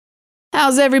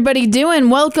How's everybody doing?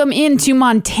 Welcome into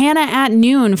Montana at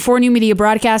Noon. For New Media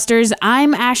Broadcasters,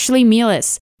 I'm Ashley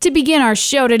Mielis. To begin our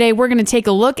show today, we're going to take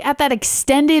a look at that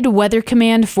extended Weather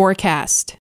Command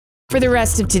forecast. For the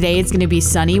rest of today, it's going to be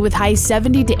sunny with highs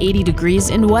 70 to 80 degrees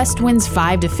and west winds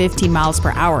 5 to 15 miles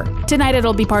per hour. Tonight,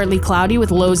 it'll be partly cloudy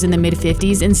with lows in the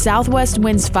mid-50s and southwest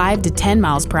winds 5 to 10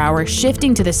 miles per hour,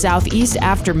 shifting to the southeast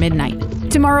after midnight.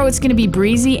 Tomorrow, it's going to be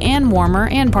breezy and warmer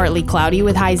and partly cloudy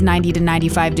with highs 90 to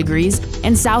 95 degrees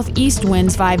and southeast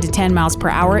winds 5 to 10 miles per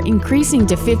hour, increasing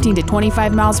to 15 to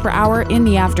 25 miles per hour in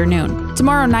the afternoon.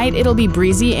 Tomorrow night, it'll be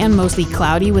breezy and mostly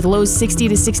cloudy with lows 60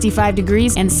 to 65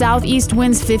 degrees and southeast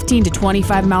winds 15 to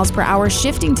 25 miles per hour,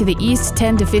 shifting to the east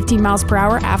 10 to 15 miles per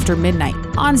hour after midnight.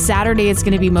 On Saturday, it's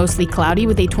going to be mostly cloudy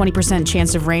with a 20%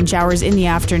 chance of rain showers in the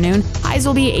afternoon. Highs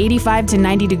will be 85 to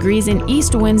 90 degrees and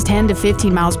east winds 10 to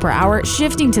 15 miles per hour,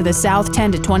 shifting to the south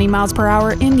 10 to 20 miles per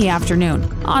hour in the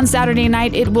afternoon. On Saturday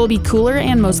night, it will be cooler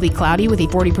and mostly cloudy with a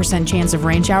 40% chance of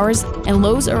rain showers and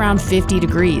lows around 50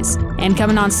 degrees. And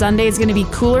coming on Sunday, it's going to be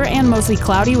cooler and mostly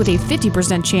cloudy with a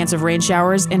 50% chance of rain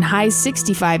showers and highs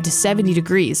 65 to 70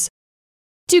 degrees.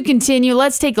 To continue,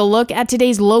 let's take a look at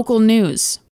today's local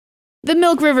news. The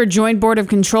Milk River Joint Board of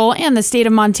Control and the State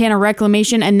of Montana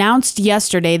Reclamation announced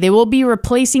yesterday they will be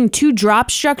replacing 2 drop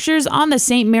structures on the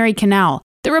St. Mary Canal.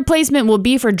 The replacement will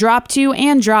be for Drop 2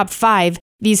 and Drop 5.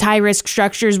 These high-risk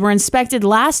structures were inspected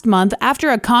last month after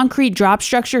a concrete drop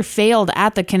structure failed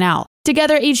at the canal.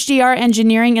 Together, HDR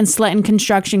Engineering and Sletton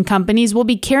Construction Companies will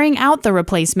be carrying out the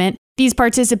replacement. These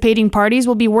participating parties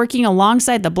will be working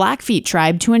alongside the Blackfeet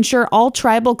tribe to ensure all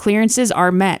tribal clearances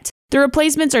are met. The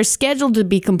replacements are scheduled to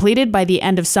be completed by the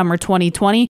end of summer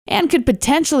 2020 and could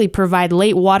potentially provide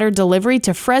late water delivery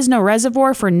to Fresno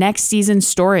Reservoir for next season's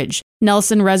storage.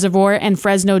 Nelson Reservoir and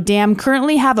Fresno Dam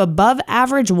currently have above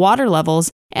average water levels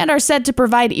and are set to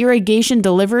provide irrigation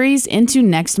deliveries into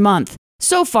next month.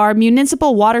 So far,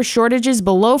 municipal water shortages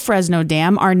below Fresno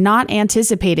Dam are not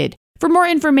anticipated. For more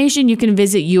information, you can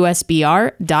visit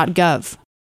usbr.gov.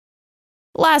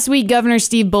 Last week, Governor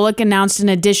Steve Bullock announced an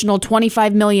additional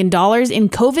 $25 million in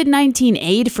COVID-19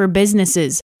 aid for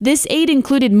businesses. This aid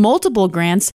included multiple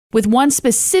grants, with one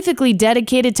specifically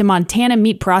dedicated to Montana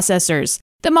meat processors.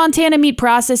 The Montana Meat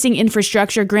Processing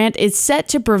Infrastructure Grant is set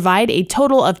to provide a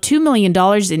total of $2 million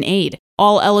in aid.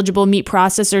 All eligible meat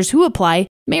processors who apply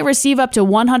may receive up to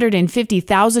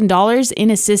 $150,000 in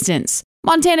assistance.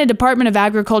 Montana Department of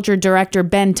Agriculture Director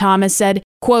Ben Thomas said,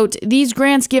 quote, "These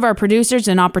grants give our producers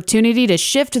an opportunity to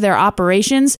shift their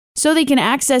operations so they can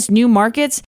access new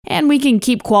markets and we can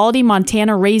keep quality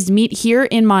Montana-raised meat here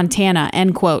in Montana,"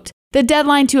 end quote. The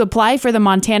deadline to apply for the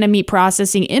Montana Meat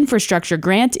Processing Infrastructure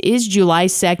Grant is July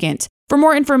 2nd. For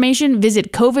more information,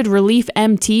 visit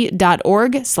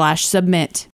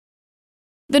covidreliefmt.org/submit.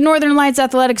 The Northern Lights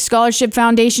Athletic Scholarship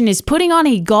Foundation is putting on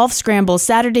a golf scramble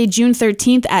Saturday, June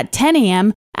 13th at 10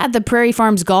 a.m. at the Prairie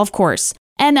Farms Golf Course.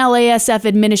 NLASF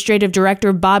Administrative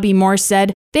Director Bobby Morse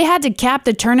said they had to cap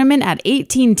the tournament at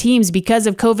 18 teams because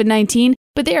of COVID-19,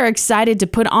 but they are excited to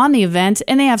put on the event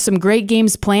and they have some great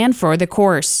games planned for the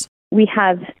course. We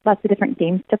have lots of different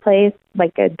games to play,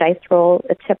 like a dice roll,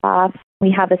 a chip-off.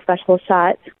 We have a special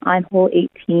shot on hole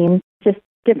 18, just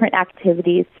different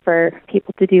activities for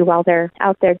people to do while they're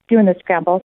out there doing the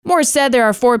scramble. Morse said there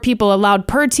are 4 people allowed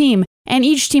per team, and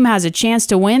each team has a chance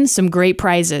to win some great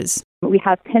prizes. We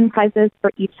have 10 prizes for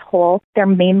each hole. They're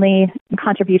mainly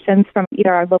contributions from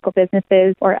either our local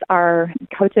businesses or our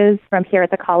coaches from here at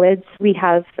the college. We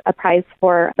have a prize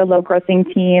for the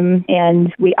low-grossing team,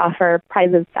 and we offer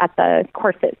prizes at the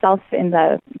course itself in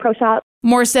the pro shop.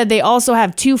 Morse said they also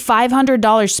have 2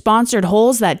 $500 sponsored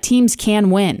holes that teams can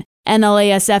win.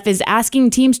 NLASF is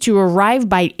asking teams to arrive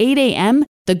by 8 a.m.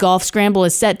 The golf scramble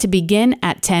is set to begin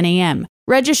at 10 a.m.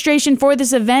 Registration for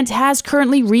this event has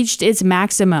currently reached its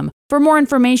maximum. For more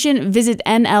information, visit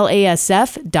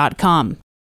nlasf.com.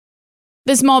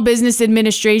 The Small Business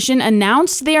Administration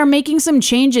announced they are making some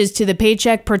changes to the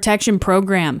Paycheck Protection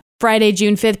Program. Friday,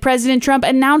 June 5th, President Trump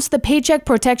announced the Paycheck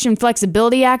Protection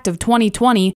Flexibility Act of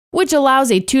 2020, which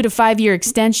allows a 2 to 5 year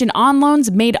extension on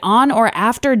loans made on or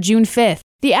after June 5th.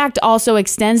 The act also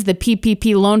extends the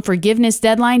PPP loan forgiveness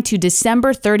deadline to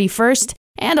December 31st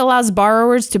and allows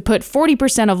borrowers to put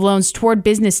 40% of loans toward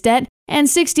business debt and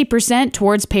 60%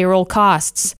 towards payroll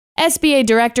costs. SBA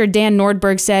Director Dan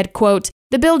Nordberg said, quote,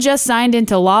 "The bill just signed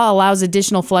into law allows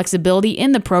additional flexibility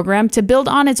in the program to build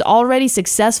on its already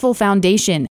successful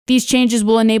foundation. These changes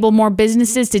will enable more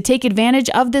businesses to take advantage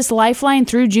of this lifeline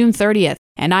through June 30th,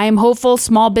 and I am hopeful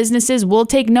small businesses will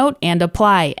take note and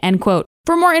apply," end quote.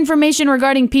 For more information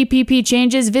regarding PPP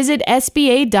changes, visit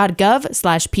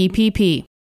sba.gov/PPP.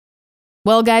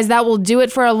 Well, guys, that will do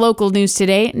it for our local news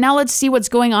today. Now let's see what's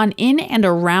going on in and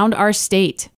around our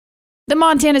state. The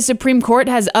Montana Supreme Court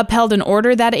has upheld an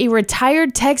order that a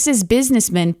retired Texas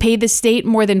businessman paid the state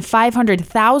more than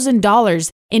 $500,000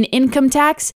 in income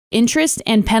tax, interest,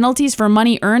 and penalties for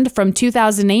money earned from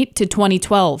 2008 to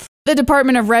 2012. The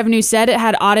Department of Revenue said it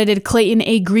had audited Clayton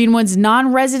A. Greenwood's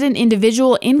non-resident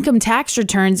individual income tax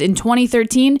returns in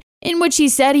 2013, in which he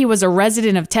said he was a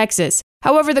resident of Texas.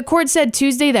 However, the court said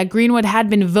Tuesday that Greenwood had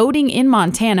been voting in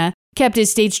Montana, kept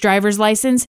his state's driver's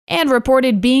license, and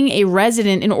reported being a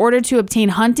resident in order to obtain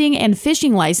hunting and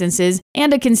fishing licenses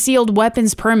and a concealed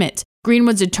weapons permit.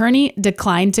 Greenwood's attorney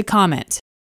declined to comment.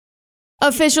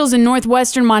 Officials in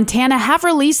northwestern Montana have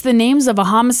released the names of a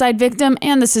homicide victim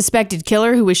and the suspected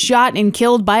killer who was shot and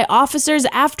killed by officers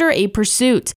after a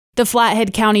pursuit. The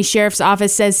Flathead County Sheriff's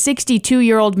Office says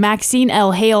 62-year-old Maxine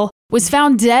L. Hale was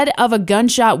found dead of a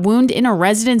gunshot wound in a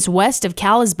residence west of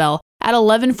Kalispell at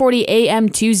 11:40 a.m.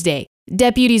 Tuesday.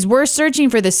 Deputies were searching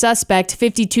for the suspect,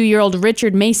 52-year-old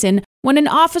Richard Mason, when an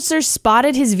officer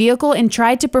spotted his vehicle and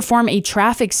tried to perform a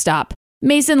traffic stop.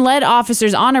 Mason led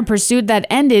officers on a pursuit that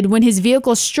ended when his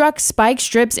vehicle struck spike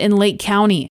strips in Lake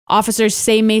County. Officers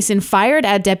say Mason fired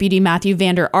at Deputy Matthew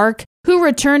Vander Ark, who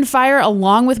returned fire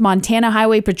along with Montana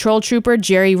Highway Patrol Trooper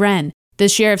Jerry Wren. The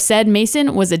sheriff said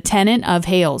Mason was a tenant of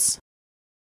Hale's.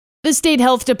 The state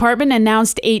health department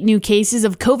announced 8 new cases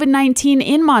of COVID-19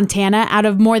 in Montana out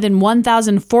of more than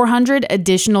 1,400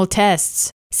 additional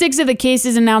tests. 6 of the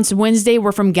cases announced Wednesday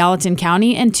were from Gallatin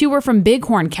County and 2 were from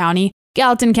Bighorn County.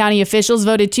 Gallatin County officials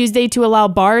voted Tuesday to allow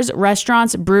bars,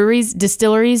 restaurants, breweries,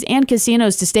 distilleries, and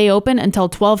casinos to stay open until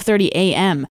 12:30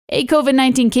 a.m. A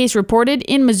COVID-19 case reported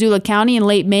in Missoula County in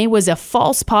late May was a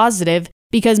false positive.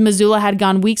 Because Missoula had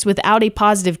gone weeks without a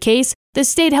positive case, the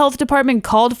state health department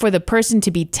called for the person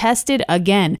to be tested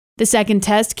again. The second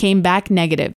test came back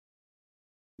negative.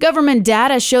 Government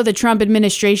data show the Trump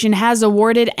administration has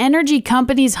awarded energy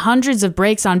companies hundreds of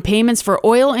breaks on payments for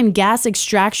oil and gas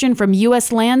extraction from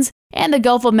U.S. lands and the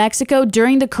Gulf of Mexico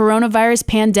during the coronavirus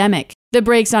pandemic. The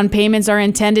breaks on payments are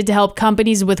intended to help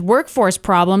companies with workforce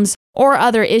problems or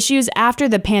other issues after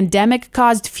the pandemic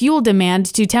caused fuel demand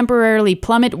to temporarily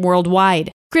plummet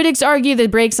worldwide. Critics argue the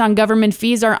breaks on government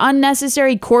fees are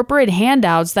unnecessary corporate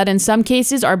handouts that in some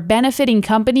cases are benefiting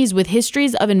companies with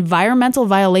histories of environmental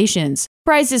violations.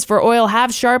 Prices for oil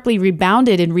have sharply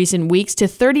rebounded in recent weeks to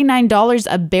 $39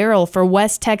 a barrel for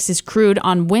West Texas crude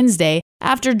on Wednesday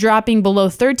after dropping below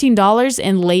 $13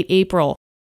 in late April.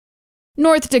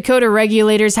 North Dakota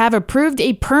regulators have approved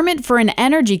a permit for an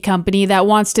energy company that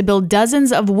wants to build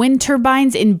dozens of wind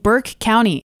turbines in Burke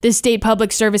County. The State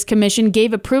Public Service Commission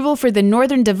gave approval for the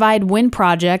Northern Divide Wind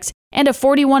Project and a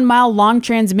 41-mile-long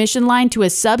transmission line to a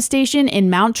substation in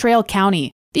Mount Trail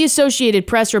County. The Associated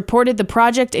Press reported the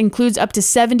project includes up to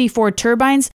 74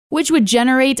 turbines, which would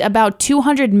generate about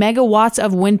 200 megawatts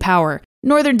of wind power.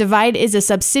 Northern Divide is a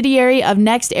subsidiary of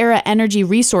NextEra Energy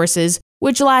Resources,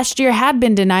 which last year had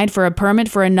been denied for a permit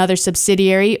for another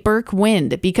subsidiary, Burke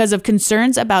Wind, because of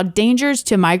concerns about dangers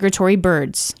to migratory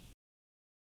birds.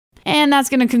 And that's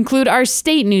going to conclude our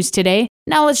state news today.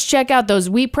 Now let's check out those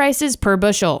wheat prices per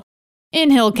bushel. In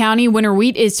Hill County, winter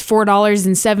wheat is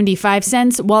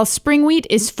 $4.75, while spring wheat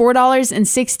is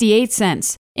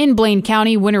 $4.68. In Blaine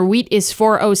County, winter wheat is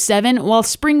 $4.07, while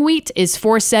spring wheat is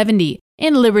 $4.70.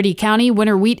 In Liberty County,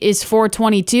 winter wheat is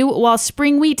 $4.22, while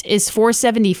spring wheat is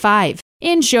 $4.75.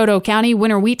 In Choteau County,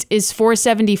 winter wheat is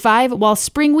 $4.75, while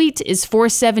spring wheat is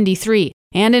 $4.73.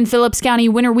 And in Phillips County,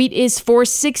 winter wheat is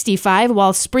 $4.65,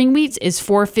 while spring wheat is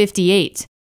 $4.58.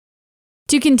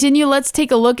 To continue, let's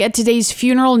take a look at today's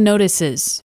funeral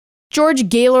notices. George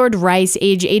Gaylord Rice,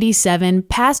 age 87,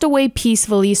 passed away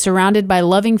peacefully surrounded by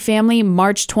loving family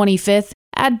March 25th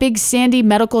at Big Sandy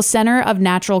Medical Center of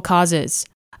Natural Causes.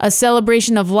 A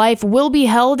celebration of life will be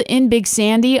held in Big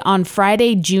Sandy on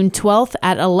Friday, June 12th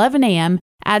at 11 a.m.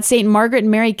 at St. Margaret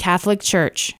Mary Catholic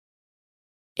Church.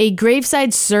 A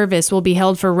graveside service will be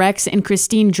held for Rex and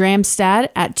Christine Dramstad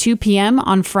at 2 p.m.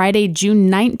 on Friday,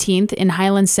 June 19th in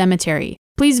Highland Cemetery.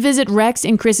 Please visit Rex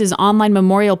and Chris's online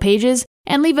memorial pages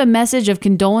and leave a message of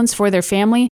condolence for their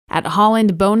family at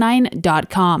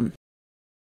hollandbonine.com.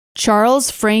 Charles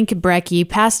Frank Brecky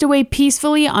passed away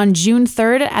peacefully on June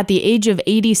 3rd at the age of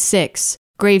 86.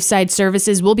 Graveside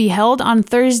services will be held on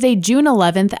Thursday, June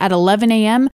 11th at 11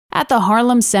 a.m. at the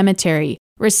Harlem Cemetery.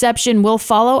 Reception will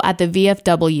follow at the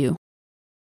VFW.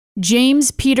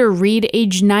 James Peter Reed,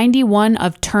 age 91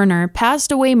 of Turner,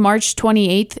 passed away March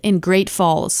 28th in Great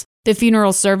Falls. The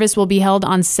funeral service will be held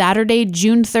on Saturday,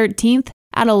 June 13th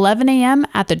at 11 a.m.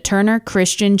 at the Turner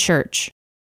Christian Church.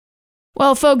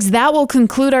 Well, folks, that will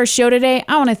conclude our show today.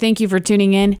 I want to thank you for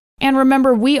tuning in. And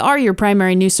remember, we are your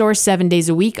primary news source 7 days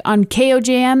a week on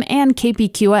KOJM and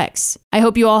KPQX. I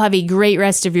hope you all have a great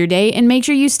rest of your day and make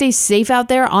sure you stay safe out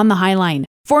there on the High Line.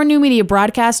 For New Media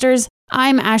Broadcasters,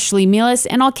 I'm Ashley Mielis,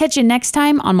 and I'll catch you next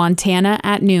time on Montana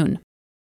at Noon.